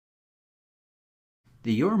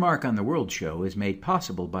The Your Mark on the World show is made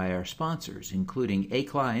possible by our sponsors, including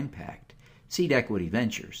ACLA Impact, Seed Equity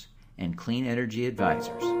Ventures, and Clean Energy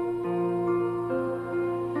Advisors.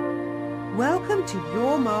 Welcome to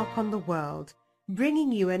Your Mark on the World,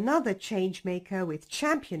 bringing you another changemaker with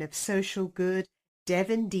champion of social good,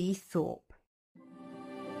 Devin D. Thorpe.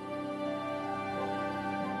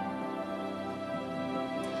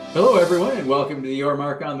 Hello, everyone, and welcome to the Your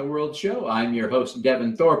Mark on the World show. I'm your host,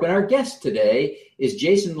 Devin Thorpe, and our guest today is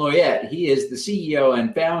Jason Loyette. He is the CEO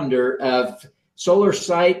and founder of Solar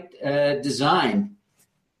Site Design.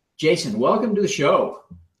 Jason, welcome to the show.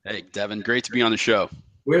 Hey, Devin, great to be on the show.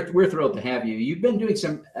 We're thrilled to have you. You've been doing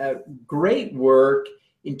some great work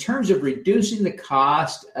in terms of reducing the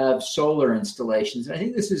cost of solar installations. And I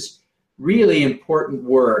think this is really important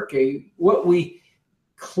work. What we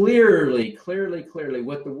clearly,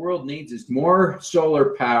 what the world needs is more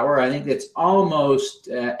solar power. I think that's almost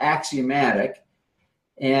axiomatic.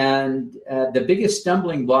 And the biggest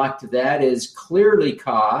stumbling block to that is clearly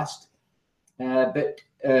cost. But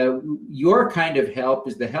your kind of help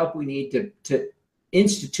is the help we need to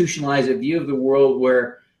institutionalize a view of the world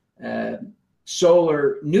where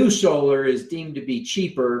new solar is deemed to be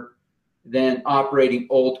cheaper than operating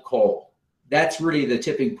old coal. That's really the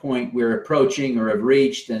tipping point we're approaching or have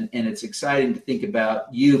reached, and it's exciting to think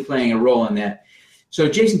about you playing a role in that. So,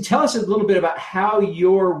 Jason, tell us a little bit about how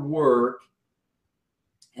your work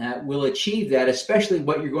will achieve that, especially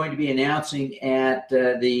what you're going to be announcing at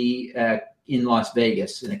in Las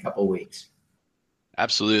Vegas in a couple of weeks.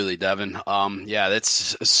 Absolutely, Devin.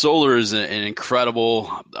 Solar is an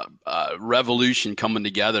incredible revolution coming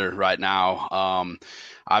together right now.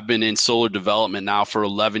 I've been in solar development now for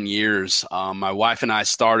 11 years. My wife and I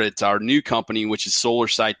started our new company, which is Solar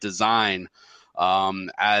Site Design,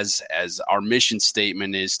 as our mission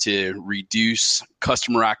statement is to reduce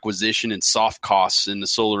customer acquisition and soft costs in the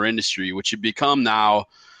solar industry, which have become now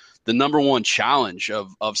the number one challenge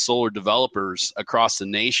of solar developers across the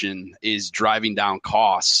nation is driving down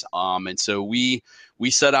costs. And so we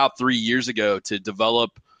set out 3 years ago to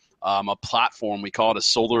develop a platform. We call it a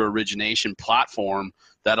solar origination platform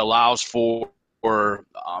that allows for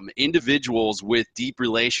individuals with deep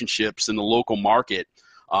relationships in the local market.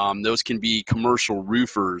 Those can be commercial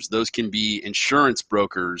roofers. Those can be insurance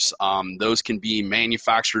brokers. Those can be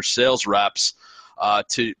manufacturer sales reps.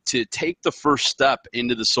 To take the first step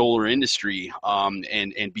into the solar industry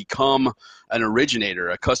and become an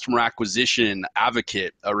originator, a customer acquisition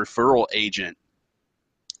advocate, a referral agent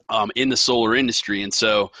in the solar industry. And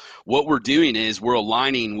so what we're doing is we're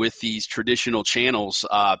aligning with these traditional channels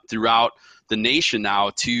throughout the nation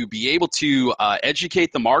now to be able to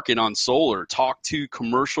educate the market on solar, talk to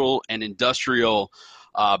commercial and industrial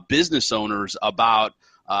business owners about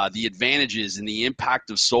the advantages and the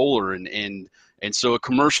impact of solar. And so a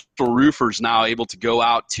commercial roofer is now able to go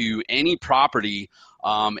out to any property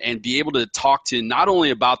and be able to talk to not only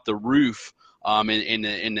about the roof and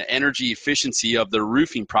the energy efficiency of their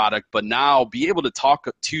roofing product, but now be able to talk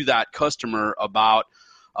to that customer about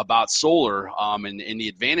solar and the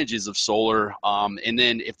advantages of solar. And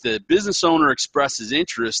then if the business owner expresses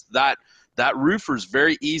interest, that roofer is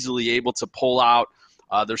very easily able to pull out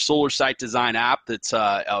their Solar Site Design app that's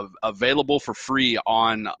available for free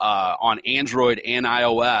on Android and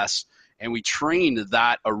iOS, and we trained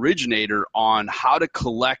that originator on how to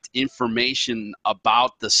collect information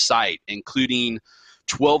about the site, including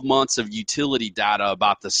 12 months of utility data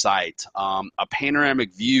about the site, a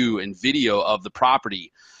panoramic view and video of the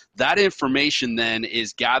property. That information then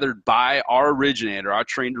is gathered by our originator, our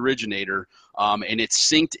trained originator, and it's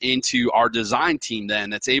synced into our design team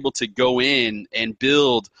then that's able to go in and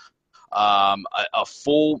build a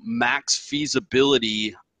full max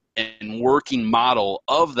feasibility and working model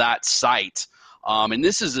of that site. And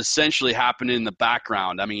this is essentially happening in the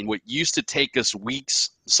background. I mean, what used to take us weeks,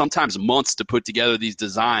 sometimes months to put together these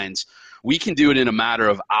designs, we can do it in a matter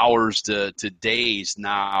of hours to days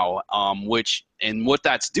now, and what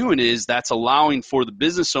that's doing is that's allowing for the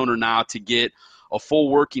business owner now to get a full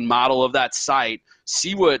working model of that site,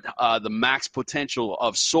 see what the max potential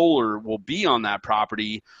of solar will be on that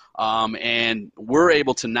property, and we're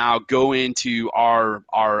able to now go into our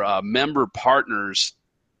member partners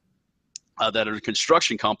that are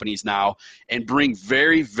construction companies now and bring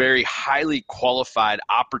very, very highly qualified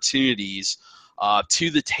opportunities to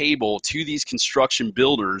the table, to these construction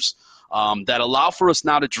builders that allow for us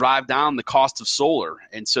now to drive down the cost of solar.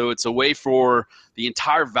 And so it's a way for the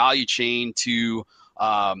entire value chain to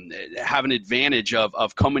have an advantage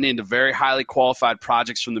of coming into very highly qualified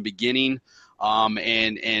projects from the beginning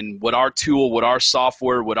And what our tool, what our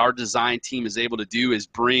software, what our design team is able to do is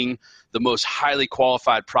bring the most highly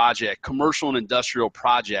qualified commercial and industrial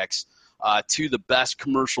projects to the best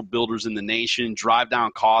commercial builders in the nation, drive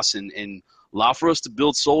down costs, and allow for us to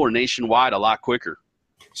build solar nationwide a lot quicker.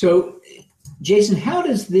 So, Jason, how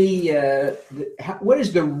does what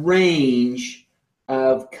is the range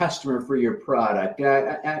of customer for your product?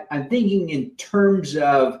 I'm thinking in terms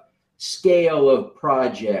of scale of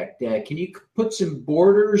project. Can you put some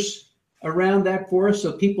borders around that for us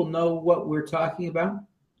so people know what we're talking about?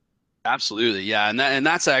 Absolutely, yeah, and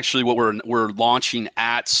that's actually what we're launching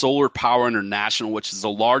at Solar Power International, which is the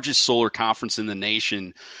largest solar conference in the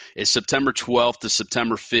nation. Is September 12th to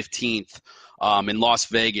September 15th in Las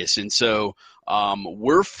Vegas, and so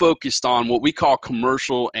we're focused on what we call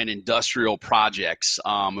commercial and industrial projects,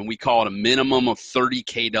 and we call it a minimum of 30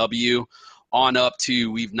 kW on up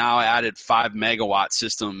to, we've now added 5 megawatt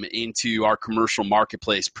system into our commercial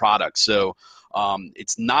marketplace product. So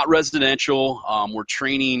it's not residential. We're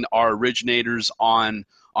training our originators on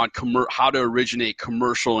how to originate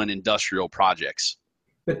commercial and industrial projects.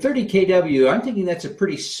 But 30 kW, I'm thinking that's a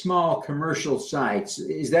pretty small commercial site.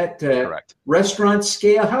 Is that correct? Restaurant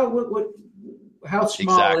scale? How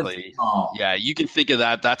small exactly. is small? Yeah, you can think of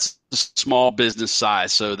that. That's the small business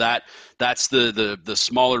size. So that's the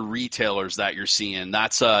smaller retailers that you're seeing.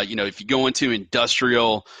 That's if you go into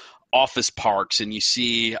industrial office parks and you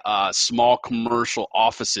see small commercial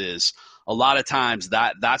offices, a lot of times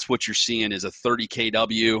that's what you're seeing is a 30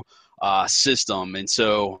 kW system. And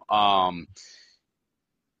so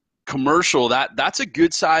commercial, that's a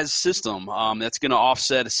good size system that's going to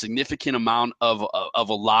offset a significant amount of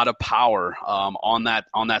a lot of power on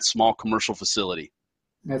that small commercial facility.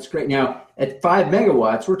 That's great. Now at 5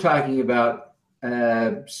 megawatts, we're talking about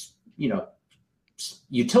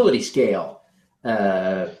utility scale.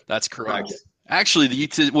 That's correct. Project. Actually,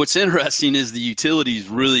 what's interesting is the utilities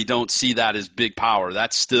really don't see that as big power.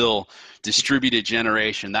 That's still distributed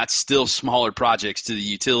generation. That's still smaller projects to the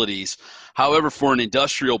utilities. However, for an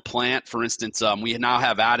industrial plant, for instance, we now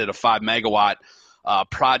have added a 5 megawatt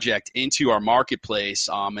project into our marketplace,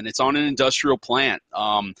 and it's on an industrial plant.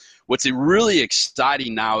 What's really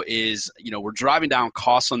exciting now is, we're driving down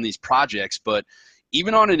costs on these projects, but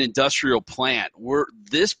even on an industrial plant,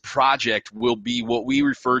 this project will be what we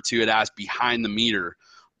refer to it as behind the meter.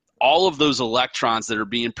 All of those electrons that are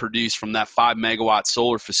being produced from that 5 megawatt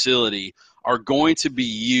solar facility are going to be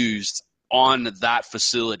used on that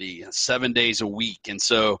facility 7 days a week. And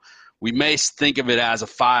so we may think of it as a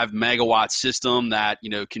 5 megawatt system that,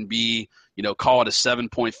 can be, call it a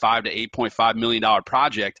 $7.5 to $8.5 million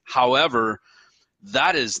project. However,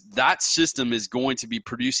 that system is going to be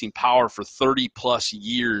producing power for 30 plus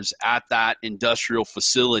years at that industrial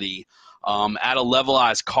facility at a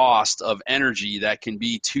levelized cost of energy that can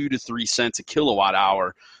be 2 to 3 cents a kilowatt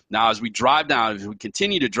hour. Now, as we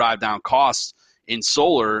continue to drive down costs in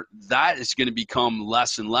solar, that is going to become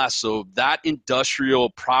less and less. So that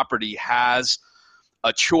industrial property has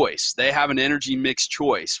a choice. They have an energy mix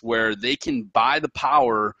choice where they can buy the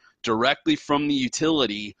power directly from the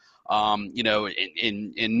utility.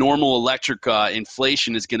 In normal electric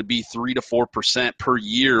inflation is going to be 3 to 4% per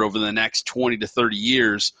year over the next 20 to 30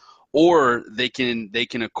 years, or they can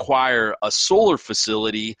acquire a solar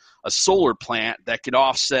facility, a solar plant that could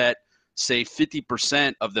offset, say,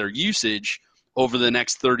 50% of their usage over the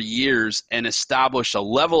next 30 years and establish a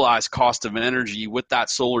levelized cost of energy with that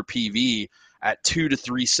solar PV at 2 to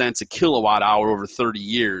 3 cents a kilowatt hour over 30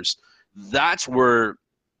 years. That's where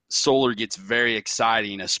solar gets very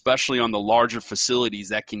exciting, especially on the larger facilities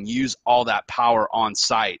that can use all that power on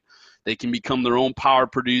site. They can become their own power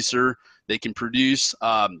producer. They can produce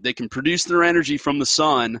their energy from the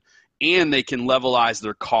sun, and they can levelize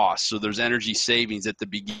their costs. So there's energy savings at the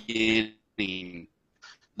beginning.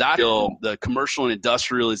 The commercial and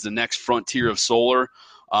industrial is the next frontier of solar.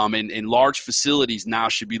 And large facilities now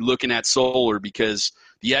should be looking at solar because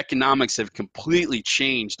the economics have completely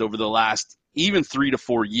changed over the last even 3 to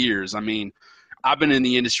 4 years. I mean, I've been in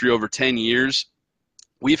the industry over 10 years.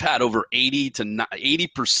 We've had over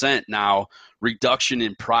 80% now reduction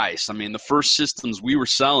in price. I mean, the first systems we were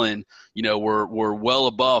selling, were well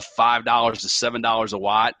above $5 to $7 a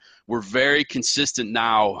watt. We're very consistent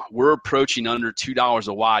now. We're approaching under $2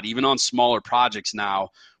 a watt, even on smaller projects now,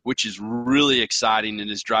 which is really exciting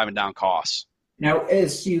and is driving down costs. Now,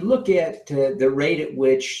 as you look at the rate at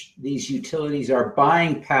which these utilities are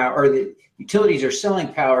buying power, or the utilities are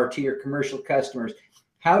selling power to your commercial customers,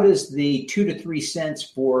 how does the 2 to 3 cents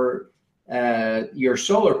for your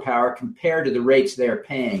solar power compare to the rates they're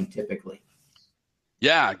paying typically?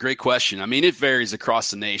 Yeah, great question. I mean, it varies across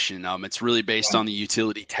the nation. It's really based on the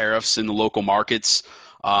utility tariffs in the local markets.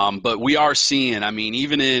 But we are seeing, I mean,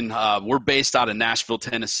 even in, we're based out of Nashville,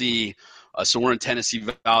 Tennessee, so we're in Tennessee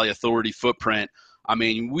Valley Authority footprint. I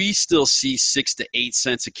mean, we still see 6 to 8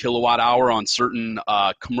 cents a kilowatt hour on certain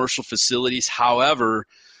commercial facilities. However,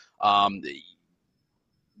 um,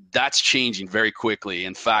 that's changing very quickly.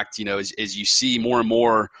 In fact, as you see more and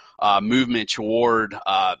more movement toward,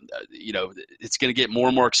 it's going to get more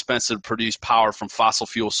and more expensive to produce power from fossil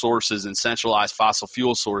fuel sources and centralized fossil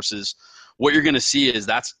fuel sources. What you're going to see is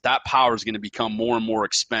that power is going to become more and more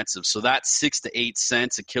expensive. So that 6 to 8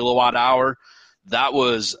 cents a kilowatt hour, that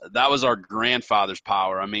was our grandfather's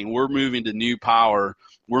power. I mean, we're moving to new power.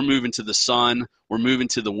 We're moving to the sun. We're moving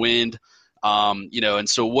to the wind. And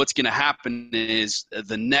so what's going to happen is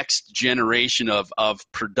the next generation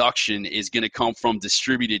of production is going to come from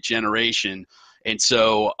distributed generation. And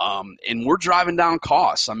so, and we're driving down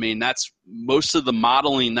costs. I mean, that's most of the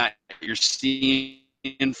modeling that you're seeing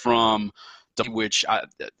from, which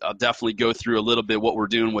I'll definitely go through a little bit what we're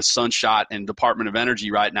doing with Sunshot and Department of Energy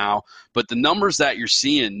right now. But the numbers that you're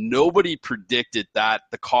seeing, nobody predicted that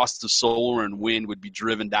the cost of solar and wind would be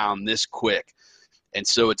driven down this quick. And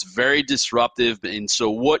so it's very disruptive. And so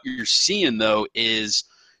what you're seeing, though, is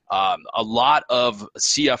a lot of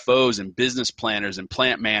CFOs and business planners and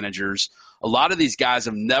plant managers, a lot of these guys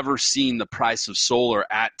have never seen the price of solar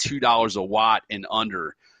at $2 a watt and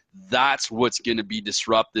under. That's what's going to be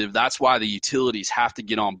disruptive. That's why the utilities have to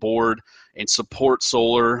get on board and support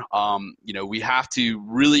solar. We have to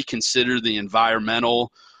really consider the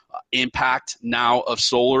environmental impact now of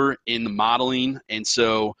solar in the modeling. And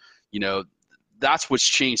so, that's what's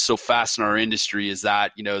changed so fast in our industry is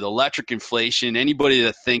that, the electric inflation, anybody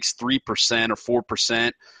that thinks 3% or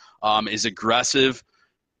 4% is aggressive,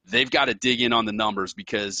 they've got to dig in on the numbers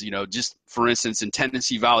because, just for instance, in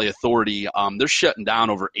Tennessee Valley Authority, they're shutting down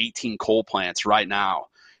over 18 coal plants right now.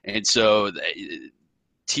 And so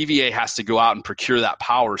TVA has to go out and procure that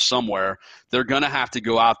power somewhere. They're going to have to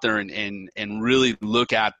go out there and really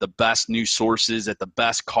look at the best new sources at the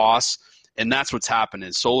best costs. And that's what's happening.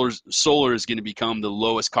 Solar is going to become the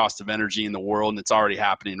lowest cost of energy in the world, and it's already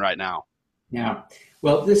happening right now. Yeah.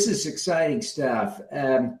 Well, this is exciting stuff.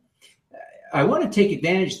 I want to take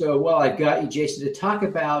advantage, though, while I've got you, Jason, to talk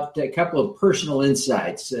about a couple of personal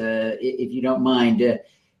insights, if you don't mind.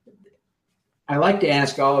 I like to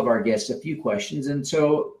ask all of our guests a few questions. And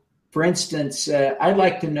so, for instance, I'd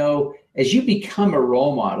like to know, as you become a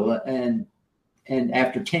role model, and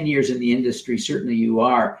after 10 years in the industry, certainly you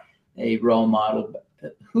are a role model,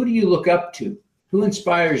 who do you look up to? Who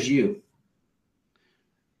inspires you?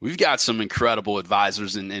 We've got some incredible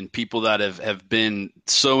advisors and people that have been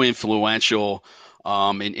so influential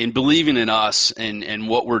in believing in us and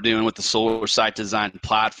what we're doing with the solar site design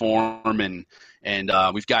platform. And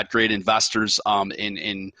we've got great investors.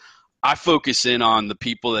 And I focus in on the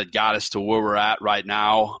people that got us to where we're at right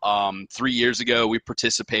now. 3 years ago, we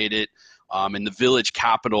participated in the Village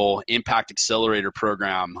Capital Impact Accelerator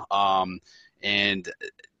Program. And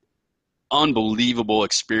unbelievable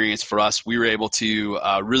experience for us. We were able to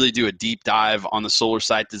really do a deep dive on the solar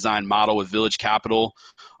site design model with Village Capital.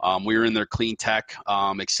 We were in their clean tech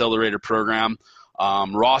accelerator program.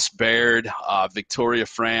 Ross Baird, Victoria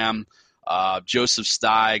Fram, Joseph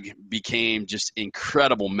Steig became just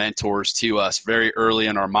incredible mentors to us very early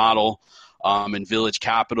in our model in Village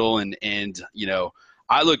Capital. And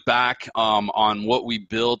I look back on what we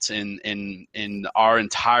built in our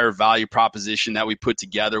entire value proposition that we put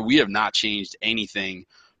together. We have not changed anything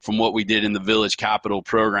from what we did in the Village Capital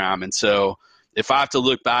program. And so if I have to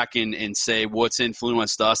look back and say what's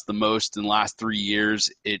influenced us the most in the last 3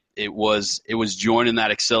 years, it was joining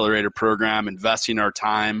that accelerator program, investing our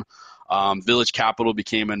time. Village Capital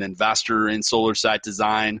became an investor in solar site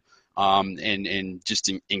design, and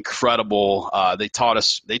just incredible. They taught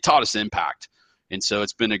us impact. And so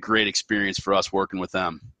it's been a great experience for us working with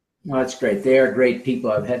them. Well, that's great. They are great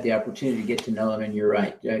people. I've had the opportunity to get to know them, and you're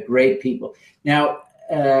right. Great people. Now,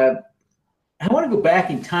 I want to go back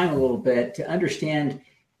in time a little bit to understand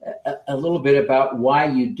a little bit about why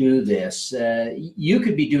you do this. You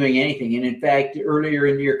could be doing anything. And in fact, earlier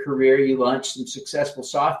in your career, you launched some successful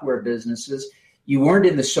software businesses. You weren't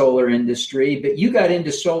in the solar industry, but you got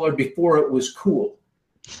into solar before it was cool.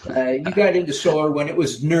 You got into solar when it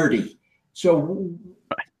was nerdy. So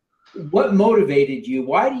what motivated you?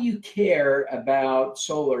 Why do you care about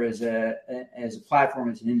solar as a platform,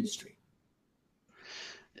 as an industry?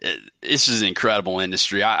 This is an incredible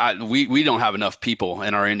industry. We don't have enough people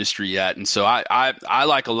in our industry yet. And so I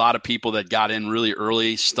like a lot of people that got in really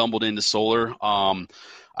early, stumbled into solar.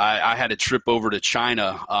 I had a trip over to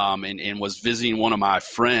China and was visiting one of my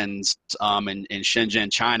friends in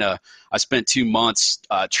Shenzhen, China. I spent 2 months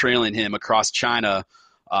trailing him across China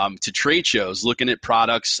to trade shows, looking at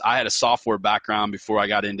products. I had a software background before I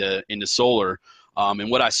got into solar. And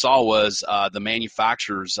what I saw was the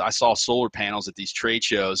manufacturers. I saw solar panels at these trade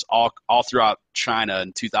shows all throughout China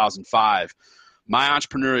in 2005. My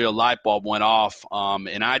entrepreneurial light bulb went off,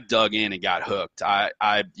 and I dug in and got hooked.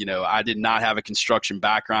 I did not have a construction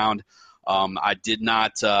background. I did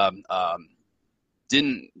not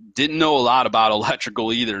didn't know a lot about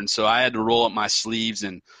electrical either, and so I had to roll up my sleeves,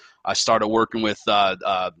 and I started working with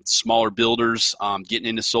smaller builders, getting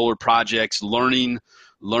into solar projects, learning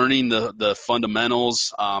the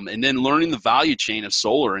fundamentals, and then learning the value chain of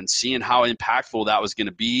solar and seeing how impactful that was going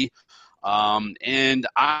to be. And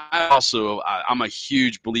I'm a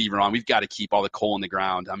huge believer on we've got to keep all the coal in the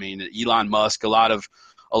ground. I mean, Elon Musk, a lot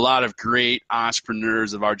of great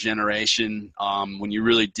entrepreneurs of our generation. When you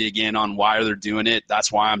really dig in on why they're doing it,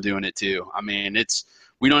 that's why I'm doing it too. I mean,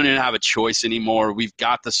 we don't even have a choice anymore. We've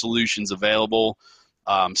got the solutions available.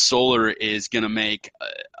 Solar is going to make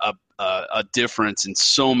a difference in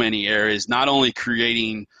so many areas, not only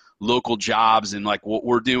creating local jobs and like what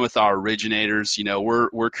we're doing with our originators.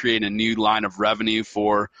 We're creating a new line of revenue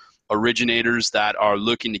for originators that are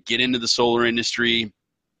looking to get into the solar industry,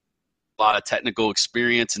 a lot of technical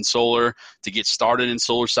experience in solar to get started in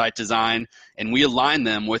solar site design. And we align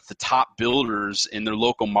them with the top builders in their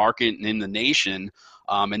local market and in the nation.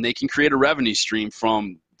 And they can create a revenue stream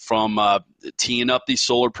from teeing up these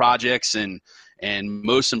solar projects. And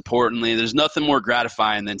most importantly, there's nothing more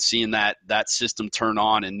gratifying than seeing that system turn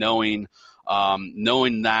on and knowing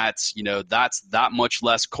that, that's that much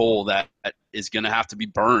less coal that is going to have to be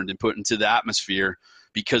burned and put into the atmosphere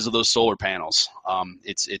because of those solar panels.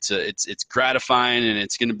 It's gratifying, and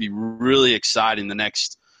it's going to be really exciting the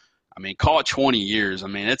next, call it 20 years.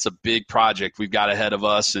 It's a big project we've got ahead of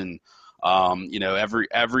us. And,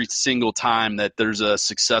 every single time that there's a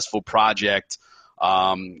successful project,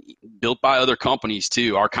 built by other companies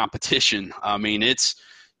too, our competition.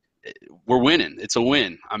 We're winning. It's a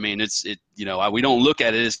win. We don't look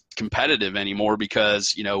at it as competitive anymore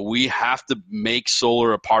because, we have to make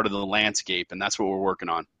solar a part of the landscape, and that's what we're working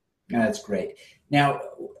on. That's great. Now,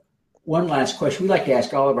 one last question. We like to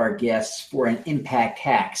ask all of our guests for an impact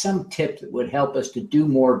hack, some tip that would help us to do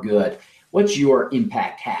more good. What's your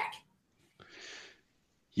impact hack?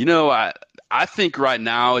 I think right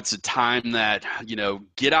now it's a time that,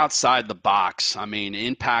 get outside the box.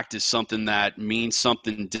 Impact is something that means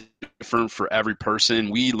something different for every person.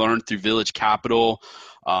 We learned through Village Capital,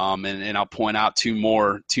 and I'll point out two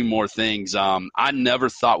more things. I never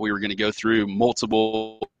thought we were going to go through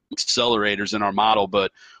multiple accelerators in our model,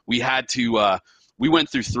 but we had to, we went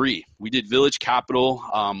through 3. We did Village Capital.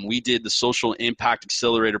 We did the Social Impact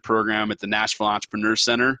Accelerator program at the Nashville Entrepreneur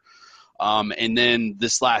Center. And then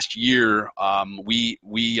this last year, we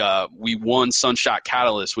won Sunshot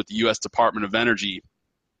Catalyst with the U.S. Department of Energy,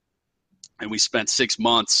 and we spent 6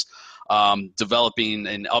 months developing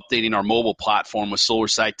and updating our mobile platform with solar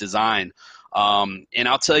site design. And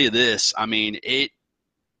I'll tell you this,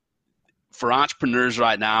 for entrepreneurs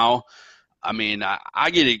right now, I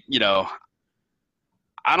get it,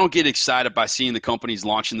 I don't get excited by seeing the companies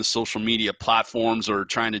launching the social media platforms or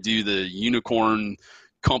trying to do the unicorn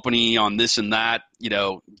company on this and that.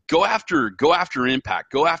 Go after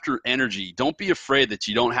impact, go after energy. Don't be afraid that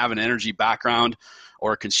you don't have an energy background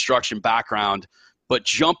or a construction background, but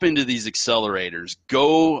jump into these accelerators.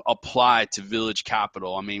 Go apply to Village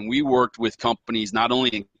Capital. We worked with companies not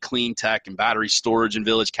only in clean tech and battery storage in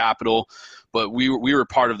Village Capital, but we were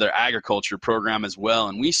part of their agriculture program as well.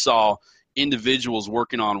 And we saw individuals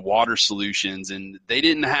working on water solutions, and they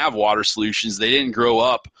didn't have water solutions. They didn't grow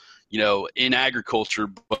up in agriculture,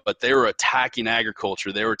 but they were attacking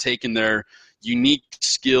agriculture. They were taking their unique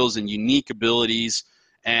skills and unique abilities,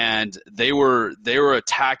 and they were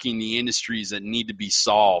attacking the industries that need to be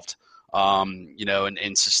solved.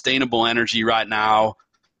 And sustainable energy right now,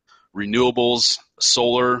 renewables,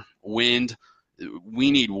 solar, wind. We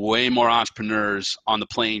need way more entrepreneurs on the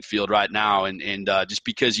playing field right now. And just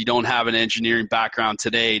because you don't have an engineering background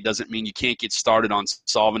today doesn't mean you can't get started on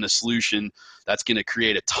solving a solution that's going to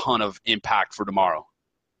create a ton of impact for tomorrow.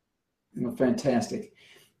 Well, fantastic.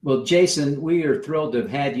 Well, Jason, we are thrilled to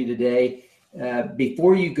have had you today.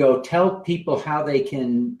 Before you go, tell people how they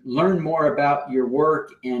can learn more about your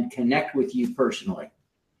work and connect with you personally.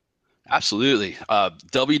 Absolutely.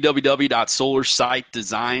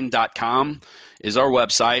 www.solarsitedesign.com is our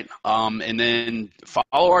website. And then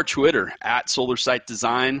follow our Twitter at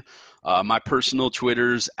SolarSiteDesign. My personal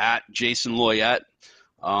Twitter's at Jason Loyette.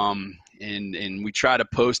 And we try to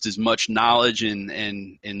post as much knowledge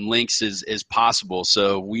and links as possible.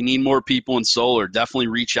 So we need more people in solar. Definitely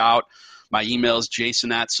reach out. My email is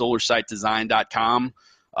jason@solarsitedesign.com.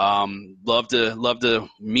 Love to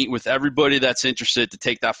meet with everybody that's interested to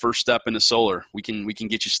take that first step into solar. We can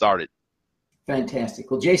get you started.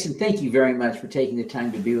 Fantastic. Well, Jason, thank you very much for taking the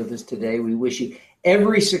time to be with us today. We wish you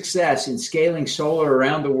every success in scaling solar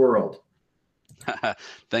around the world.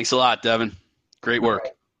 Thanks a lot, Devin. Great work.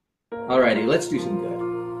 All righty, let's do some good.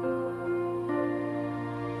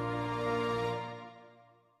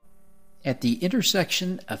 At the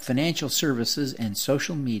intersection of financial services and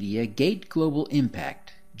social media, Gate Global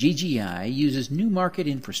Impact, GGI, uses new market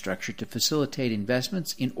infrastructure to facilitate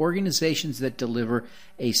investments in organizations that deliver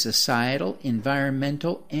a societal,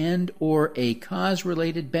 environmental, and/or a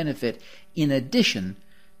cause-related benefit in addition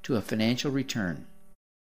to a financial return.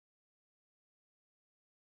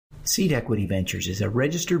 Seed Equity Ventures is a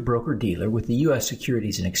registered broker-dealer with the U.S.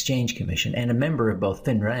 Securities and Exchange Commission and a member of both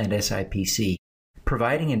FINRA and SIPC,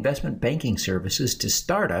 providing investment banking services to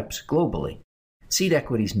startups globally. Seed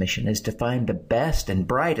Equity's mission is to find the best and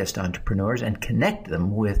brightest entrepreneurs and connect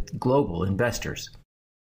them with global investors.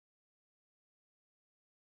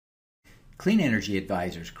 Clean Energy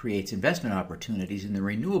Advisors creates investment opportunities in the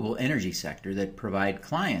renewable energy sector that provide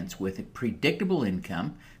clients with predictable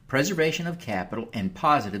income, preservation of capital, and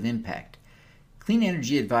positive impact. Clean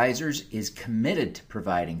Energy Advisors is committed to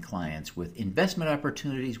providing clients with investment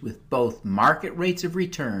opportunities with both market rates of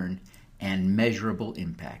return and measurable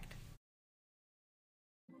impact.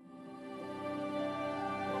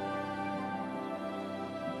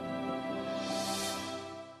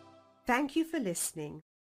 Thank you for listening.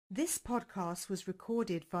 This podcast was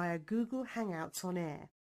recorded via Google Hangouts on Air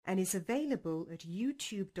and is available at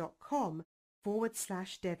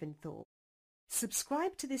youtube.com/Devinthorpe.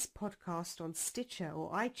 Subscribe to this podcast on Stitcher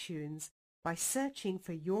or iTunes by searching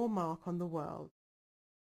for Your Mark on the World.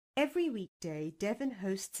 Every weekday, Devin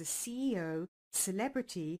hosts a CEO,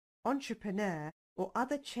 celebrity, entrepreneur, or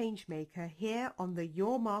other changemaker here on the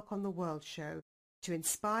Your Mark on the World show to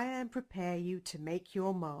inspire and prepare you to make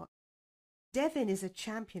your mark. Devin is a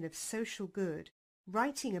champion of social good,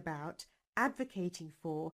 writing about, advocating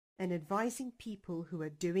for, and advising people who are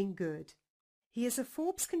doing good. He is a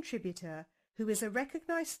Forbes contributor who is a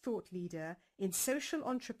recognized thought leader in social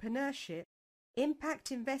entrepreneurship,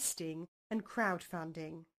 impact investing, and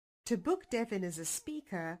crowdfunding. To book Devin as a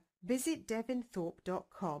speaker, visit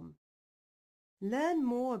devinthorpe.com. Learn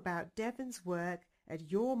more about Devin's work at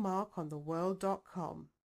yourmarkontheworld.com.